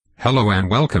Hello and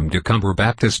welcome to Cumber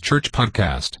Baptist Church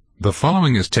Podcast. The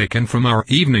following is taken from our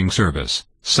evening service,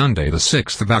 Sunday the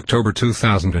 6th of October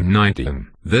 2019.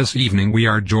 This evening we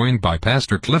are joined by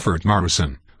Pastor Clifford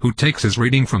Morrison, who takes his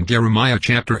reading from Jeremiah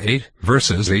chapter 8,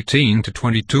 verses 18 to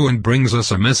 22 and brings us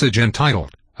a message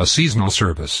entitled, A Seasonal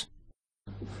Service.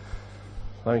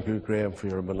 Thank you, Graham, for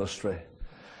your ministry.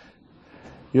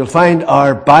 You'll find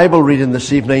our Bible reading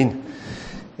this evening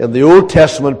in the Old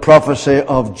Testament prophecy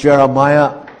of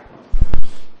Jeremiah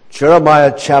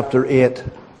chapter 8.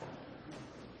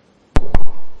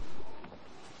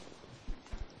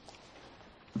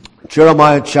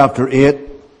 Jeremiah chapter 8.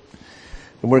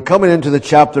 And we're coming into the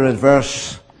chapter at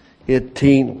verse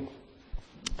 18.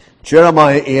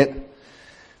 Jeremiah 8.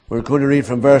 We're going to read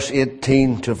from verse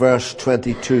 18 to verse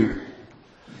 22.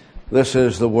 This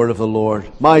is the word of the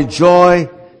Lord. My joy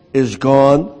is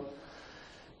gone.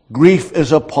 Grief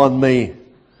is upon me.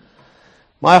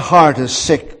 My heart is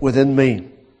sick within me.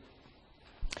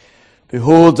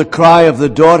 Behold the cry of the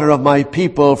daughter of my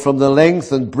people from the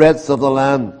length and breadth of the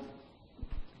land.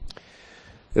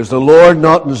 Is the Lord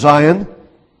not in Zion?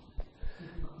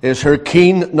 Is her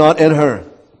king not in her?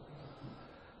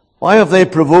 Why have they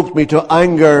provoked me to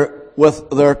anger with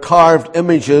their carved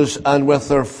images and with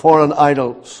their foreign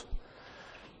idols?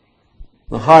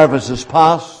 The harvest is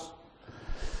past,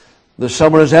 the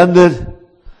summer is ended,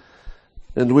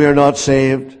 and we are not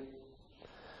saved.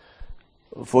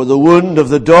 For the wound of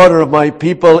the daughter of my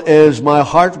people is my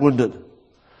heart wounded.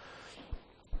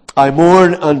 I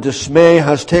mourn, and dismay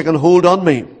has taken hold on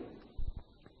me.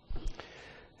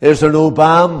 Is there no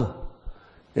balm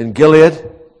in Gilead?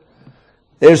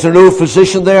 Is there no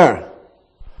physician there?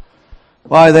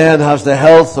 Why then has the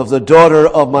health of the daughter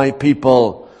of my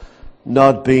people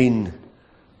not been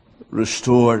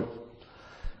restored?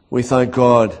 We thank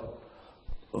God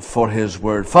for His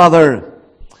word. Father,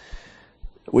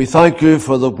 we thank you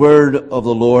for the word of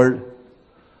the Lord,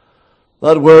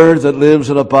 that word that lives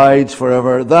and abides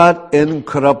forever, that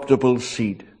incorruptible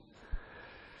seed.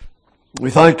 We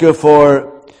thank you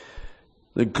for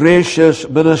the gracious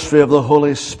ministry of the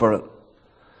Holy Spirit.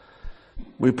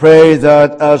 We pray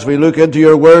that as we look into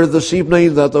your word this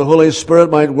evening, that the Holy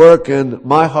Spirit might work in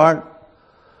my heart,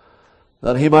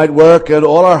 that He might work in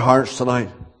all our hearts tonight,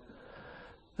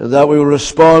 and that we will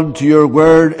respond to your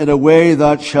word in a way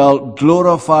that shall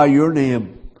glorify your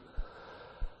name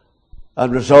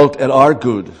and result in our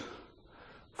good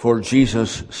for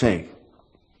Jesus' sake.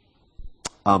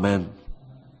 Amen.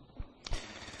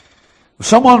 If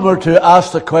someone were to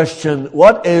ask the question,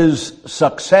 what is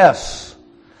success?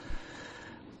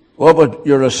 What would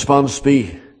your response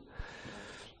be?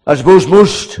 I suppose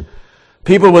most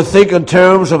people would think in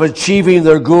terms of achieving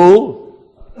their goal,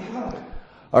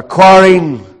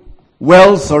 acquiring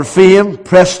wealth or fame,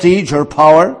 prestige or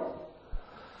power.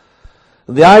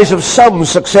 In the eyes of some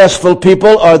successful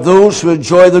people are those who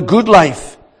enjoy the good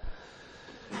life,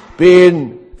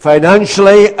 being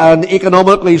financially and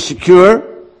economically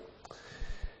secure,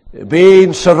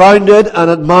 being surrounded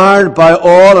and admired by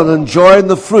all and enjoying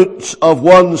the fruits of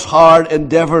one's hard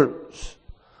endeavors.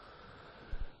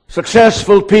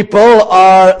 Successful people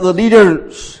are the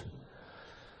leaders,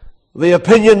 the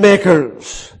opinion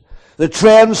makers, the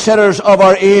trendsetters of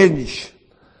our age,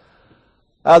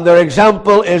 and their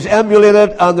example is emulated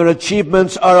and their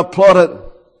achievements are applauded.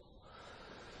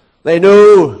 They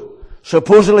know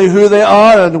supposedly who they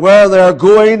are and where they are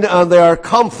going, and they are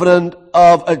confident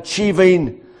of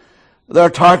achieving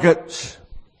their targets.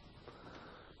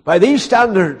 By these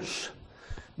standards,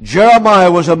 Jeremiah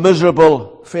was a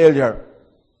miserable failure.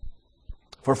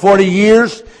 For 40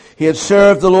 years, he had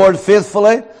served the Lord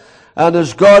faithfully, and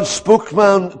as God's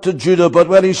spokesman to Judah, but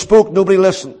when he spoke, nobody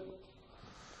listened.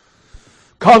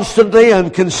 Constantly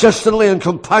and consistently and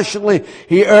compassionately,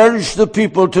 he urged the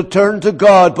people to turn to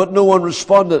God, but no one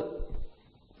responded.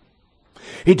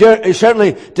 He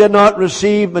certainly did not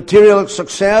receive material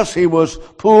success. He was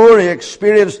poor. He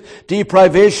experienced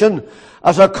deprivation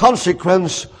as a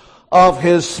consequence of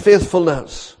his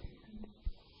faithfulness.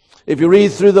 If you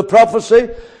read through the prophecy,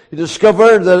 he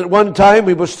discovered that at one time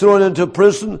he was thrown into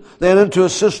prison, then into a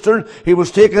cistern. He was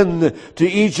taken to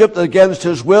Egypt against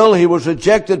his will. He was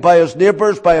rejected by his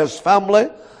neighbors, by his family.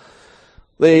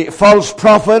 The false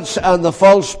prophets and the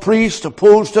false priests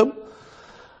opposed him,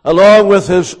 along with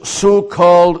his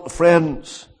so-called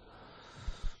friends.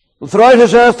 And throughout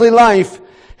his earthly life,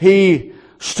 he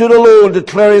stood alone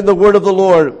declaring the word of the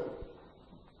Lord,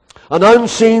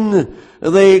 announcing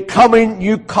the coming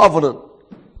new covenant,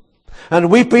 and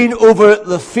weeping over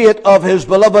the fate of his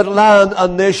beloved land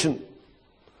and nation.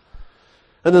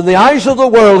 And in the eyes of the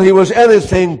world, he was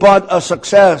anything but a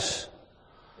success.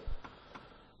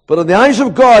 But in the eyes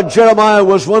of God, Jeremiah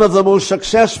was one of the most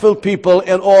successful people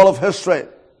in all of history.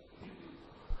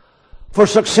 For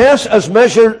success as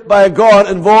measured by God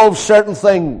involves certain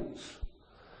things.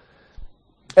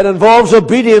 It involves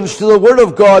obedience to the Word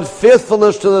of God,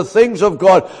 faithfulness to the things of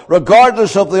God,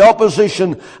 regardless of the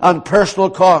opposition and personal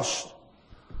cost.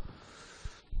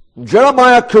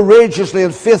 Jeremiah courageously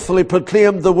and faithfully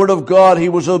proclaimed the Word of God. He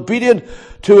was obedient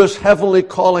to his heavenly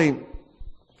calling.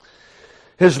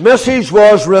 His message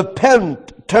was,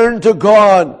 repent, turn to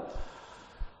God,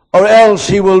 or else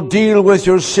He will deal with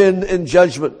your sin in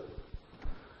judgment.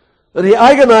 And he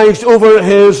agonized over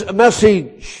his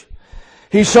message.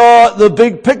 He saw the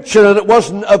big picture, and it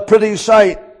wasn't a pretty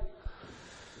sight.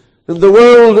 And the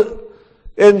world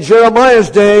in Jeremiah's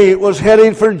day was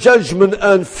heading for judgment,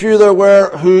 and few there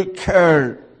were who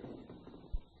cared.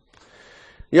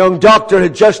 A young doctor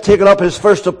had just taken up his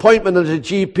first appointment as a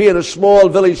GP in a small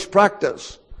village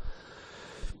practice.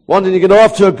 Wanting to get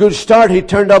off to a good start, he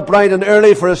turned up bright and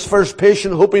early for his first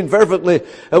patient, hoping fervently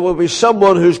it would be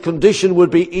someone whose condition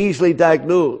would be easily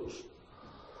diagnosed.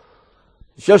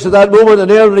 Just at that moment,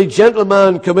 an elderly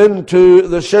gentleman came into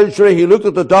the surgery. He looked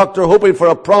at the doctor, hoping for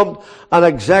a prompt and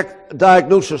exact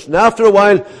diagnosis. And after a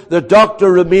while, the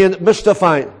doctor remained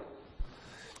mystified.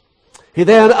 He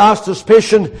then asked his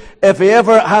patient if he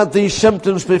ever had these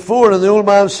symptoms before, and the old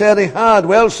man said he had.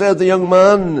 Well, said the young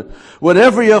man,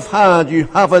 whatever you have had, you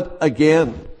have it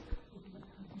again.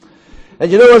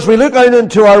 And you know, as we look out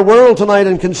into our world tonight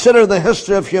and consider the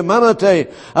history of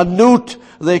humanity and note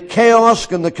the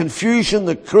chaos and the confusion,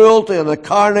 the cruelty and the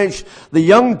carnage, the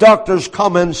young doctor's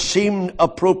comments seemed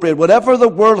appropriate. Whatever the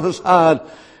world has had,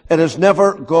 it has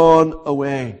never gone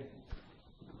away.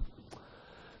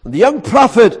 The young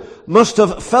prophet must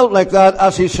have felt like that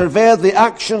as he surveyed the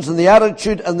actions and the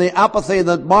attitude and the apathy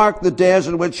that marked the days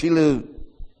in which he lived.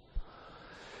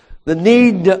 The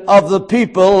need of the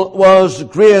people was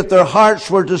great. Their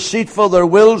hearts were deceitful. Their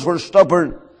wills were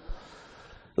stubborn.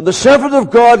 And the servant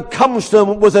of God comes to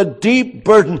them with a deep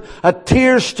burden, a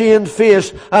tear-stained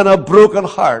face, and a broken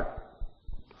heart.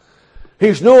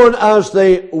 He's known as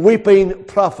the weeping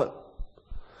prophet.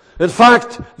 In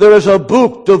fact, there is a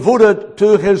book devoted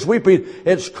to his weeping.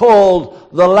 It's called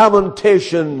The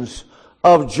Lamentations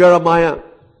of Jeremiah.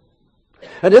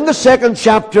 And in the second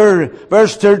chapter,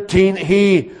 verse 13,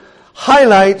 he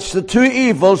highlights the two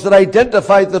evils that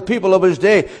identified the people of his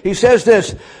day. He says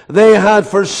this, they had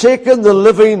forsaken the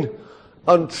living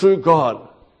and true God,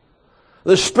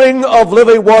 the spring of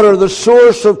living water, the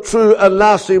source of true and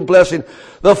lasting blessing,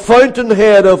 the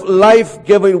fountainhead of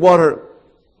life-giving water.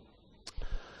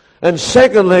 And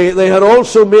secondly, they had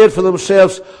also made for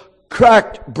themselves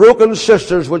cracked, broken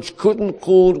cisterns which couldn't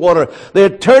hold water. They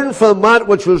had turned from that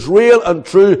which was real and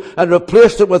true and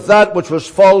replaced it with that which was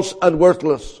false and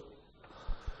worthless.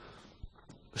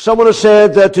 Someone has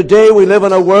said that today we live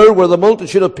in a world where the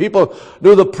multitude of people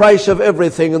know the price of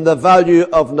everything and the value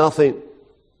of nothing.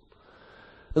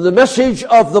 And the message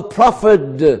of the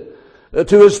prophet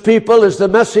to his people is the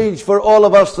message for all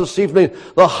of us this evening.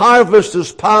 The harvest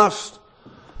is past,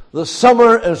 the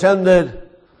summer is ended,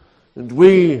 and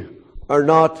we are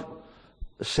not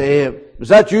saved. Is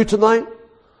that you tonight?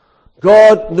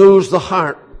 God knows the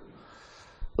heart.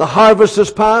 The harvest is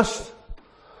past,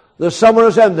 the summer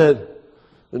is ended,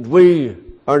 and we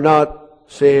are not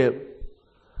saved.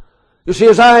 You see,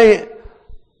 as I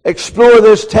explore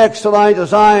this text tonight,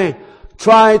 as I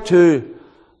try to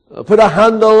put a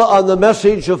handle on the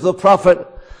message of the prophet,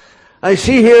 I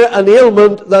see here an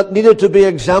ailment that needed to be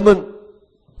examined.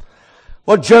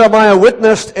 What Jeremiah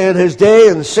witnessed in his day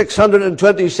in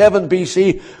 627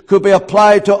 BC could be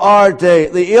applied to our day.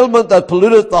 The ailment that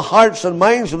polluted the hearts and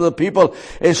minds of the people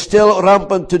is still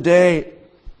rampant today.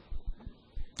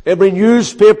 Every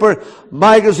newspaper,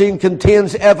 magazine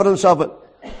contains evidence of it.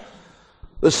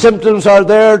 The symptoms are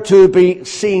there to be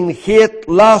seen: hate,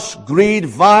 lust, greed,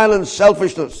 violence,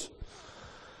 selfishness.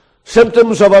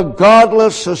 Symptoms of a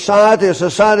godless society, a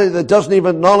society that doesn't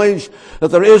even acknowledge that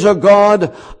there is a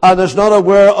God and is not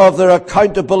aware of their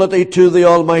accountability to the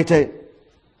Almighty.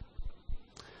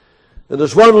 And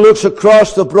as one looks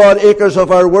across the broad acres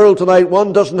of our world tonight,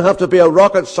 one doesn't have to be a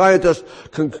rocket scientist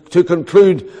to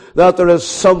conclude that there is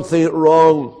something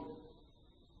wrong.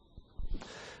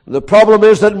 And the problem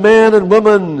is that men and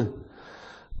women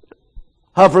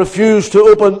have refused to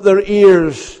open their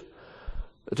ears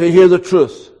to hear the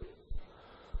truth,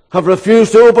 have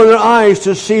refused to open their eyes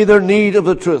to see their need of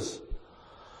the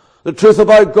truth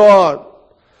about God,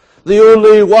 the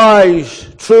only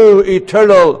wise, true,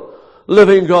 eternal,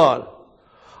 living God,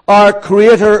 our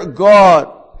Creator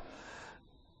God.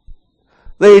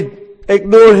 They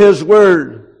ignore His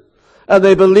Word, and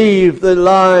they believe the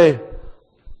lie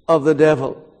of the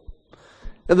devil.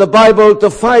 And the Bible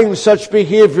defines such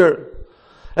behavior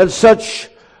and such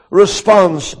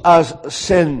response as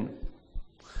sin.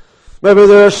 Maybe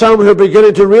there are some who are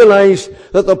beginning to realize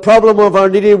that the problem of our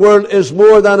needy world is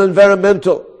more than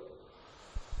environmental.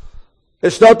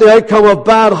 It's not the outcome of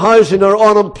bad housing or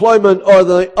unemployment or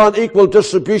the unequal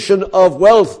distribution of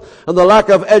wealth and the lack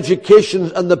of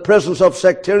education and the presence of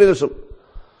sectarianism.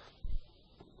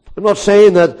 I'm not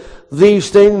saying that these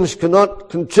things cannot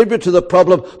contribute to the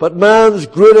problem, but man's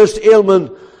greatest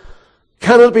ailment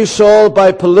cannot be solved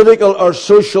by political or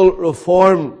social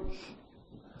reforms.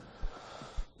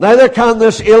 Neither can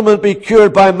this ailment be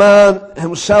cured by man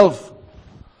himself.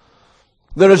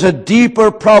 There is a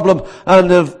deeper problem,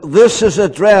 and if this is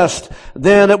addressed,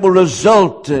 then it will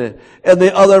result in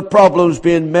the other problems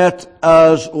being met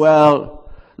as well.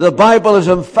 The Bible is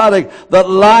emphatic that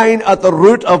lying at the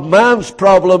root of man's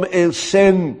problem is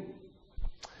sin.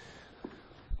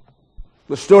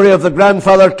 The story of the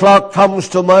grandfather clock comes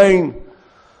to mind.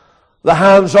 The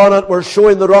hands on it were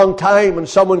showing the wrong time, and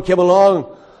someone came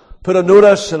along, put a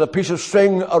notice and a piece of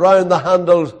string around the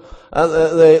handles,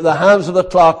 the hands of the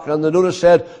clock, and the notice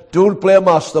said, "Don't blame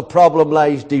us, the problem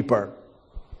lies deeper."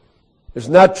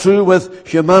 Isn't that true with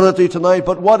humanity tonight?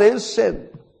 But what is sin?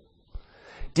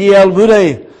 D.L.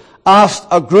 Moody asked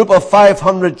a group of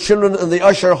 500 children in the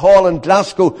Usher Hall in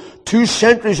Glasgow 2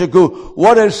 centuries ago,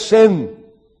 "What is sin?"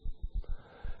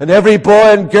 And every boy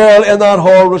and girl in that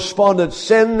hall responded,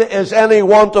 "Sin is any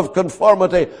want of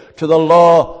conformity to the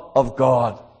law of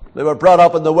God." They were brought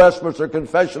up in the Westminster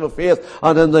Confession of Faith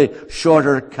and in the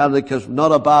Shorter Catechism.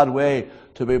 Not a bad way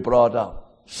to be brought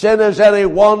up. Sin is any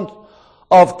want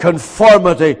of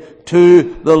conformity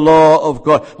to the law of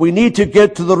God. We need to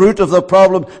get to the root of the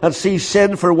problem and see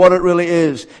sin for what it really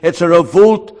is. It's a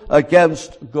revolt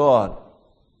against God.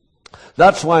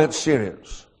 That's why it's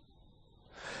serious.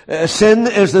 Sin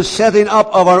is the setting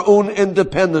up of our own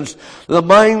independence. The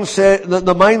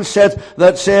mindset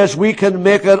that says we can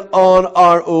make it on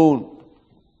our own.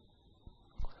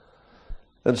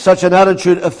 And such an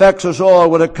attitude affects us all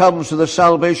when it comes to the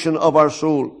salvation of our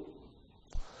soul.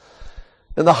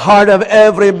 In the heart of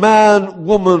every man,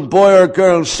 woman, boy or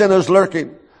girl, sin is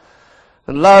lurking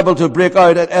and liable to break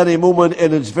out at any moment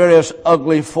in its various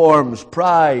ugly forms.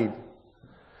 Pride,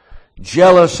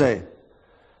 jealousy,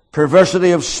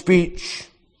 perversity of speech,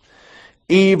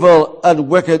 evil and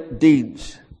wicked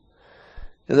deeds.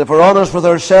 And if we're honest with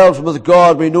ourselves and with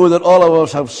God, we know that all of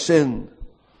us have sinned.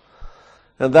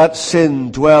 And that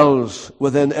sin dwells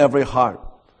within every heart.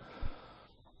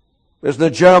 Isn't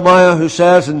it Jeremiah who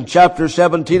says in chapter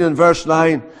 17 and verse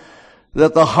 9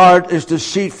 that the heart is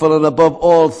deceitful and above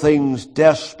all things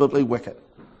desperately wicked?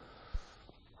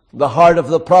 The heart of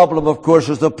the problem, of course,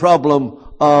 is the problem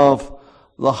of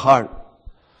the heart.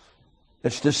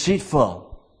 It's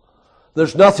deceitful.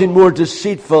 There's nothing more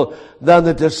deceitful than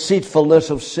the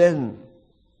deceitfulness of sin.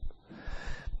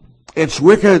 It's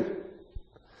wicked.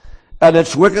 And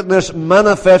its wickedness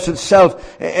manifests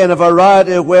itself in a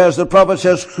variety of ways. The prophet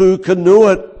says, who can know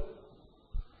it?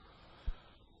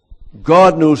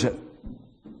 God knows it.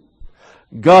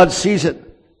 God sees it.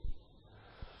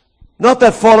 Not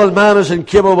that fallen man is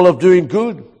incapable of doing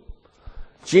good.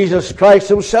 Jesus Christ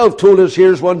himself told his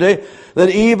hearers one day that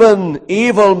even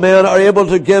evil men are able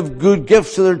to give good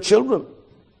gifts to their children.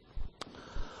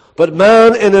 But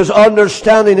man, in his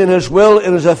understanding, in his will,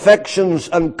 in his affections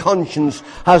and conscience,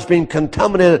 has been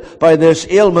contaminated by this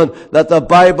ailment that the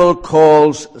Bible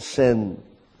calls sin.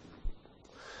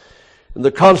 And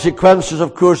the consequences,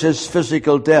 of course, is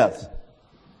physical death.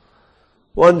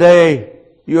 One day,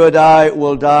 you and I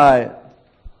will die.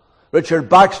 Richard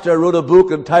Baxter wrote a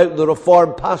book entitled The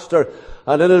Reformed Pastor,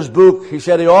 and in his book he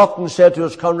said he often said to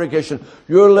his congregation,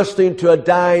 "You're listening to a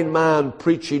dying man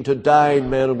preaching to dying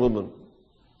men and women."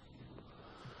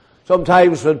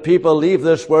 Sometimes when people leave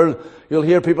this world, you'll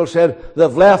hear people saying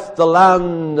they've left the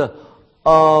land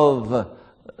of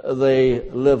the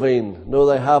living. No,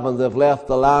 they haven't. They've left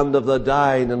the land of the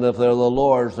dying, and if they're the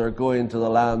Lord's, they're going to the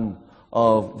land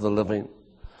of the living.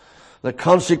 The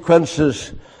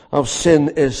consequences of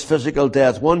sin is physical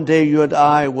death. One day you and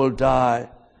I will die.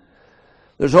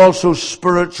 There's also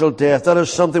spiritual death. That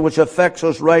is something which affects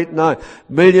us right now.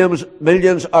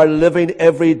 Millions are living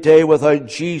every day without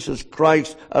Jesus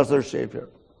Christ as their Savior.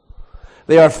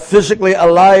 They are physically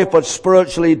alive but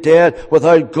spiritually dead,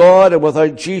 without God and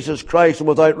without Jesus Christ and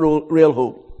without real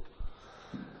hope.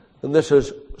 And this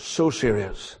is so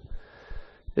serious.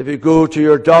 If you go to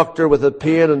your doctor with a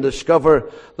pain and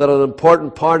discover that an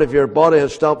important part of your body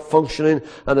has stopped functioning,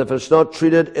 and if it's not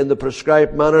treated in the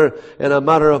prescribed manner, in a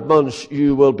matter of months,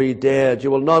 you will be dead.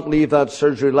 You will not leave that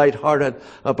surgery lighthearted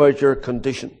about your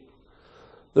condition.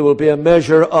 There will be a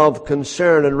measure of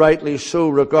concern, and rightly so,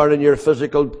 regarding your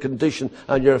physical condition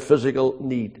and your physical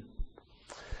need.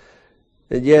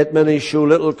 And yet many show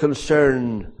little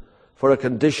concern for a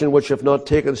condition which, if not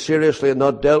taken seriously and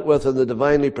not dealt with in the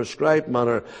divinely prescribed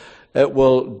manner, it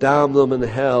will damn them in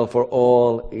hell for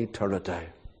all eternity.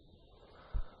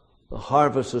 The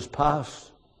harvest is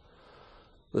past.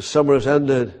 The summer has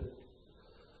ended.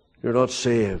 You're not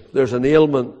saved. There's an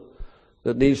ailment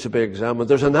that needs to be examined.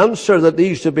 There's an answer that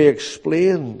needs to be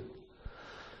explained.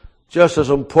 Just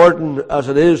as important as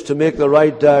it is to make the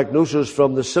right diagnosis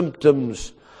from the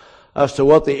symptoms as to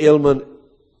what the ailment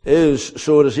is,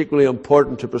 so it is equally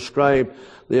important to prescribe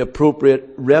the appropriate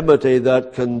remedy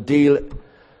that can deal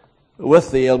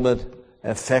with the ailment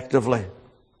effectively.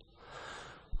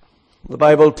 The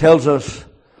Bible tells us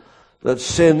that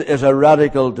sin is a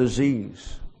radical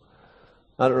disease,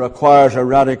 and it requires a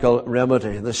radical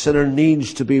remedy. The sinner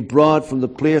needs to be brought from the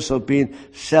place of being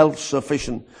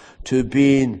self-sufficient to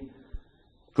being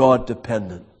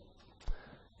God-dependent.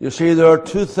 You see, there are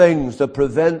two things that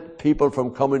prevent people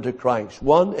from coming to Christ.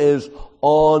 One is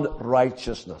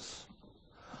unrighteousness.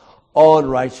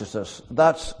 Unrighteousness.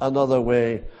 That's another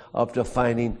way of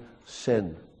defining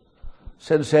sin.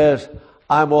 Sin says,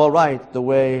 I'm all right the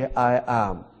way I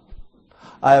am.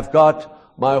 I have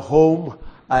got my home.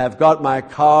 I have got my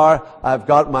car. I've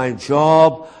got my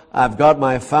job. I've got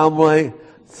my family.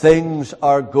 Things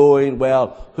are going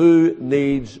well. Who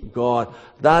needs God?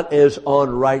 That is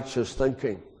unrighteous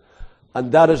thinking.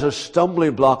 And that is a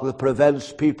stumbling block that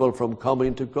prevents people from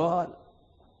coming to God.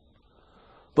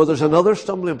 But there's another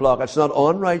stumbling block. It's not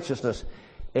unrighteousness.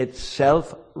 It's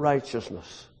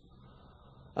self-righteousness.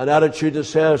 An attitude that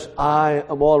says, I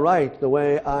am all right the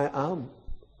way I am.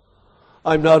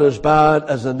 I'm not as bad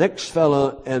as the next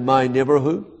fellow in my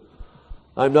neighborhood.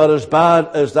 I'm not as bad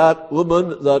as that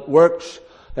woman that works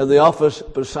in the office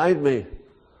beside me.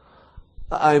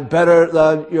 I'm better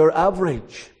than your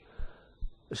average.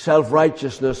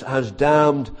 Self-righteousness has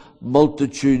damned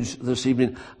multitudes this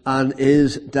evening and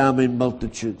is damning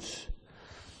multitudes.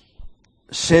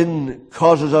 Sin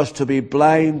causes us to be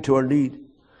blind to our need.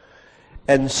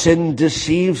 And sin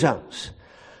deceives us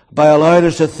by allowing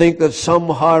us to think that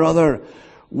somehow or other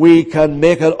we can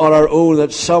make it on our own,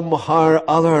 that somehow or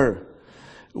other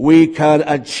we can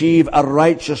achieve a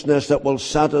righteousness that will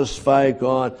satisfy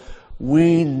God.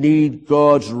 We need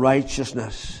God's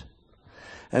righteousness.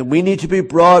 And we need to be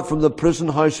brought from the prison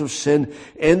house of sin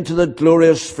into the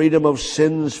glorious freedom of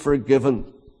sins forgiven.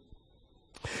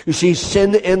 You see,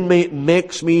 sin in me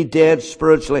makes me dead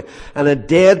spiritually, and a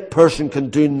dead person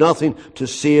can do nothing to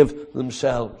save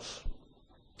themselves.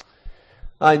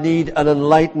 I need an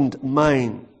enlightened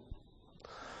mind.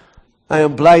 I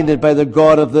am blinded by the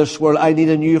God of this world. I need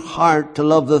a new heart to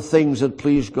love the things that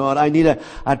please God. I need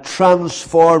a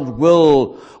transformed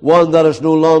will, one that is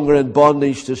no longer in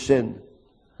bondage to sin.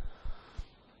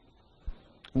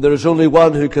 There is only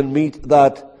one who can meet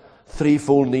that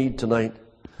threefold need tonight,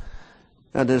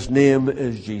 and his name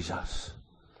is Jesus,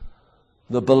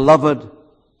 the beloved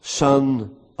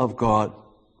Son of God.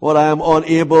 What I am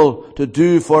unable to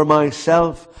do for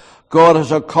myself, God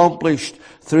has accomplished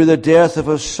through the death of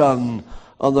his Son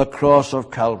on the cross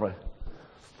of Calvary.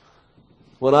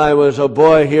 When I was a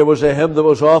boy, here was a hymn that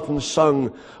was often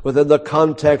sung within the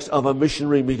context of a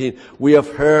missionary meeting. We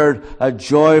have heard a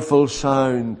joyful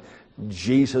sound,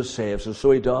 Jesus saves. And so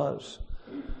he does.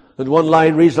 And one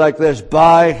line reads like this: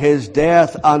 by his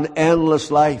death and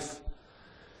endless life,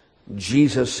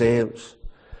 Jesus saves.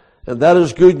 And that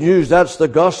is good news. That's the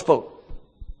gospel.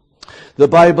 The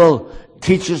Bible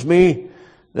teaches me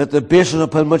that the basis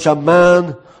upon which a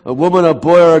man, a woman, a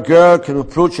boy, or a girl can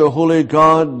approach a holy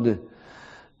God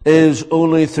is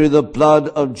only through the blood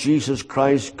of Jesus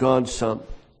Christ, God's Son.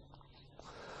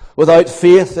 Without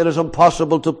faith, it is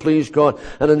impossible to please God.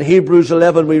 And in Hebrews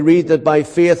 11, we read that by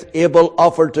faith, Abel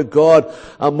offered to God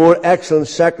a more excellent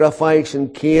sacrifice than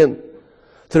Cain,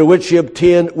 through which he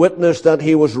obtained witness that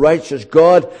he was righteous,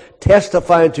 God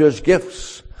testifying to his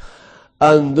gifts,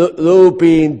 and though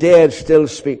being dead, still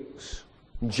speaks.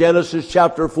 In Genesis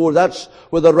chapter 4, that's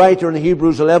where the writer in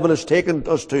Hebrews 11 has taken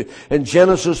us to. In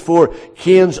Genesis 4,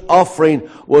 Cain's offering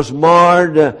was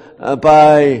marred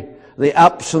by the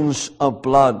absence of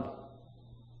blood.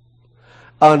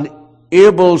 And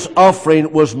Abel's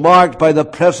offering was marked by the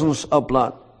presence of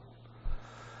blood.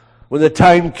 When the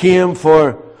time came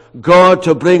for God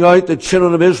to bring out the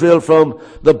children of Israel from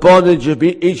the bondage of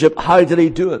Egypt, how did he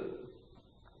do it?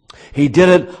 He did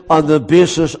it on the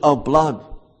basis of blood.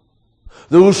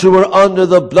 Those who were under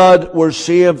the blood were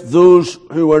saved. Those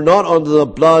who were not under the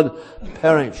blood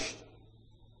perished.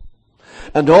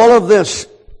 And all of this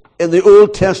in the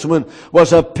Old Testament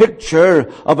was a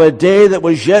picture of a day that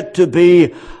was yet to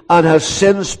be and has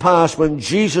since passed, when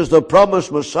Jesus, the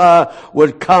promised Messiah,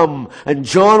 would come. And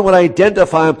John would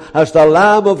identify him as the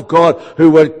Lamb of God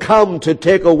who would come to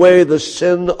take away the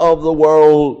sin of the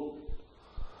world.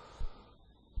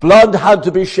 Blood had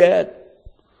to be shed.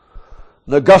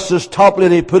 And Augustus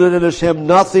Toplady put it in his hymn,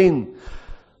 nothing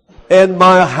in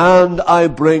my hand I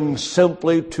bring,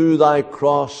 simply to thy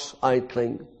cross I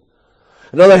cling.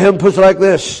 Another hymn puts it like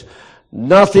this,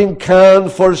 nothing can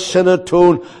for sin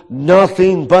atone,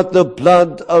 nothing but the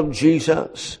blood of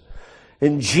Jesus.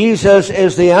 And Jesus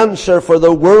is the answer for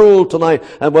the world tonight,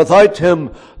 and without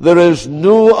him there is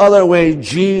no other way.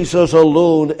 Jesus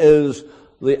alone is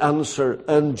the answer.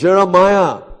 And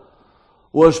Jeremiah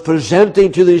was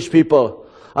presenting to these people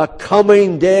a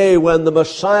coming day when the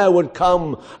Messiah would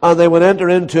come and they would enter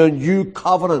into a new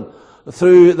covenant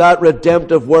through that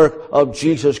redemptive work of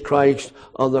Jesus Christ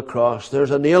on the cross.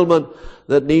 There's an ailment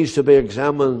that needs to be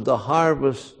examined. The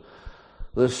harvest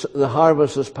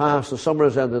is past, the summer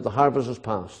is ended, the harvest is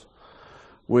past.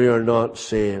 We are not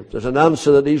saved. There's an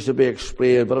answer that needs to be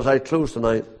explained, but as I close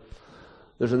tonight,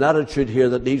 there's an attitude here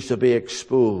that needs to be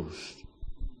exposed.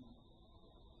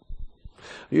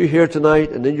 You here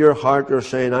tonight, and in your heart you're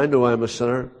saying, I know I'm a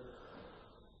sinner.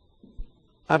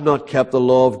 I've not kept the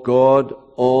law of God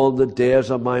all the days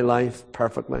of my life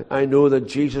perfectly. I know that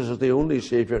Jesus is the only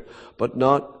Savior, but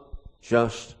not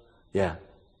just yet.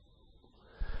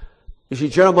 You see,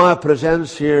 Jeremiah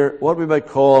presents here what we might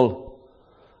call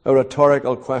a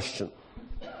rhetorical question.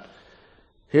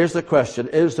 Here's the question,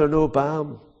 is there no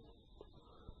balm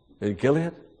in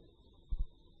Gilead?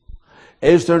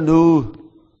 Is there no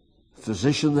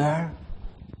physician there?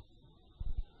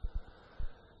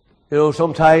 You know,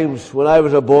 sometimes when I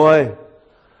was a boy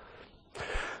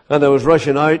and I was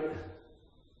rushing out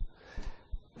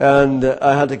and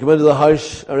I had to come into the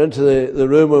house or into the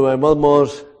room where my mum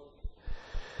was,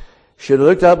 she'd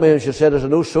looked at me and she said, is there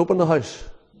no soap in the house?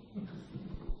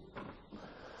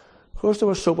 Of course there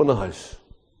was soap in the house,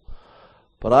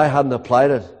 but I hadn't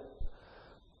applied it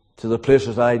to the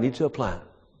places I need to apply it.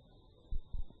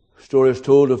 Story is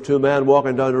told of two men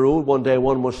walking down the road. One day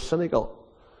one was cynical.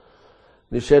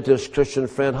 And he said to his Christian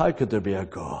friend, how could there be a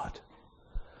God?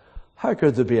 How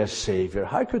could there be a Savior?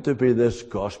 How could there be this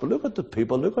gospel? Look at the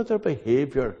people. Look at their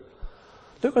behavior.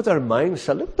 Look at their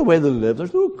mindset. Look at the way they live.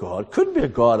 There's no God. Couldn't be a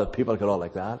God if people get on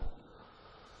like that.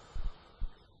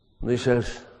 And he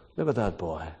says, look at that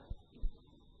boy.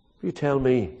 You tell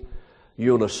me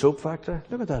you own a soap factory?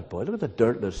 Look at that boy. Look at the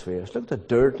dirt in his face. Look at the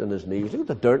dirt in his knees. Look at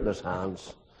the dirt in his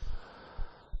hands.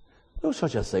 No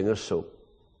such a thing as soap.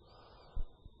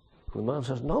 The man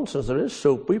says, nonsense, there is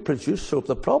soap. We produce soap.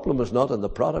 The problem is not in the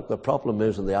product. The problem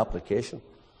is in the application.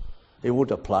 He won't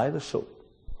apply the soap.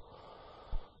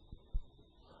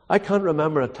 I can't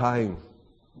remember a time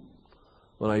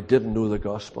when I didn't know the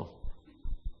gospel.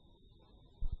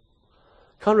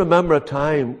 Can't remember a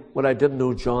time when I didn't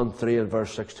know John 3 and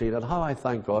verse 16, and how I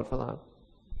thank God for that.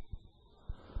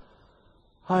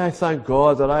 How I thank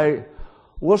God that I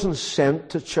wasn't sent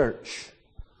to church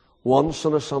once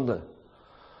on a Sunday.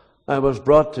 I was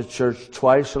brought to church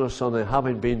twice on a Sunday,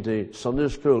 having been to Sunday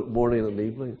school morning and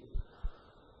evening.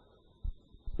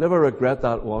 Never regret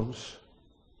that once.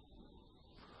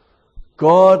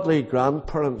 Godly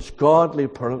grandparents, godly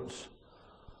parents,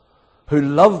 who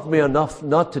loved me enough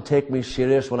not to take me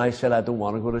serious when I said I don't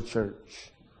want to go to church.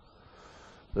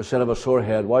 They said, I have a sore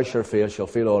head, wash your face, you'll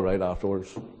feel all right afterwards.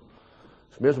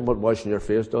 It's amazing what washing your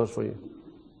face does for you.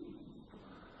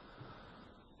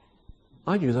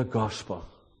 I knew the gospel,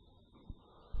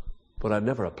 but I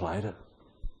never applied it.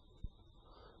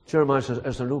 Jeremiah says,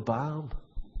 is there no balm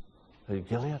in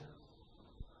Gilead?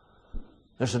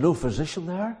 Is there no physician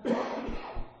there?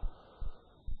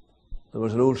 There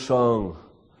was an old song,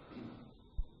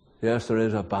 yes, there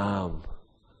is a balm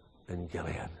in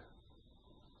Gilead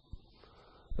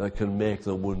that can make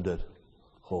the wounded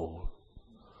whole.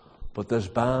 But this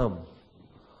balm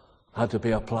had to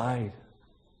be applied.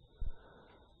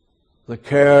 The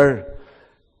care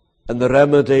and the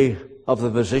remedy of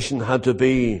the physician had to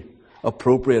be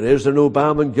appropriate. Is there no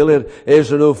balm in Gilead? Is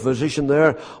there no physician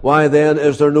there? Why then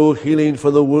is there no healing for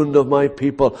the wound of my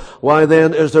people? Why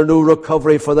then is there no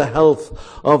recovery for the health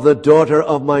of the daughter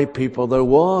of my people? There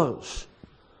was,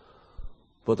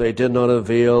 but they did not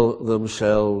avail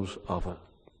themselves of it.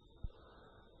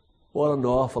 What an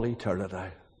awful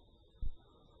eternity.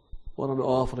 What an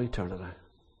awful eternity.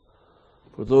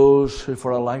 For those who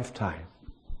for a lifetime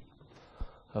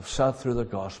have sat through the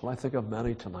gospel. I think of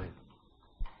many tonight.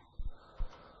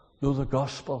 Know the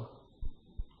gospel.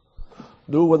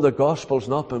 Know when the gospel's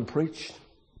not been preached.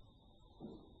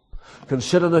 Can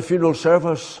sit in a funeral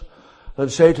service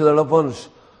and say to their loved ones,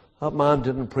 that man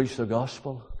didn't preach the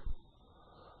gospel.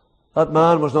 That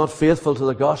man was not faithful to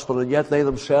the gospel, and yet they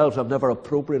themselves have never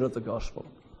appropriated the gospel.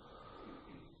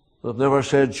 They've never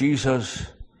said, Jesus,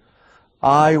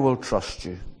 I will trust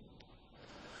you.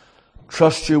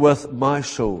 Trust you with my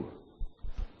soul.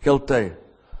 Guilty,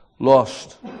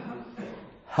 lost,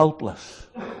 helpless.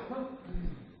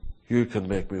 You can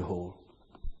make me whole.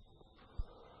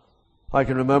 I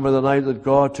can remember the night that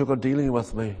God took a dealing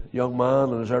with me, a young man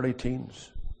in his early teens.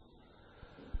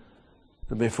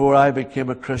 And before I became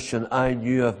a Christian, I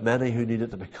knew of many who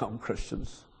needed to become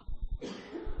Christians.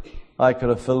 I could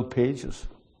have filled pages.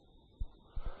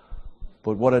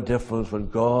 But what a difference when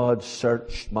God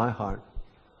searched my heart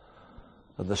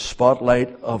and the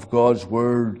spotlight of God's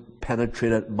Word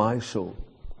penetrated my soul.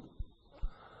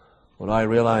 When I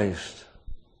realized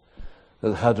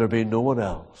that had there been no one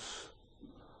else,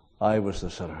 I was the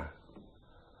sinner,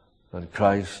 and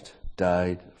Christ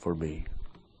died for me.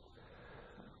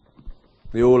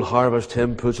 The old harvest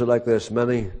hymn puts it like this: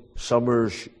 many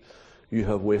summers you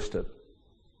have wasted.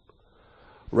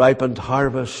 Ripened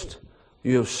harvest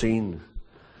you have seen.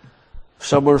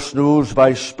 Summer snows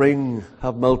by spring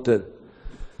have melted,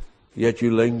 yet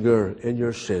you linger in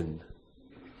your sin.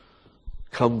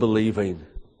 Come believing,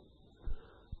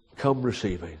 come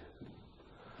receiving,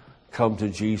 come to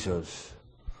Jesus,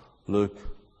 look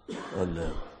and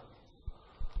live.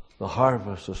 The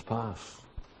harvest is past.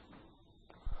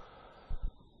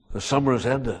 The summer has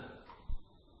ended.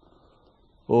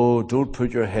 Oh, don't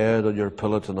put your head on your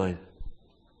pillow tonight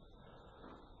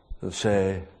and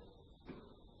say,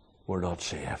 we're not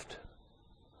saved.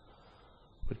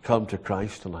 But come to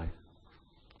Christ tonight.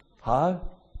 How?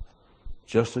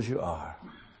 Just as you are.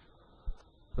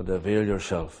 And avail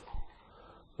yourself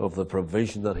of the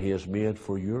provision that He has made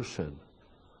for your sin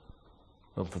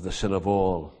and for the sin of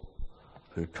all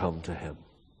who come to Him.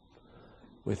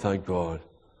 We thank God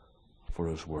for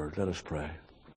His Word. Let us pray.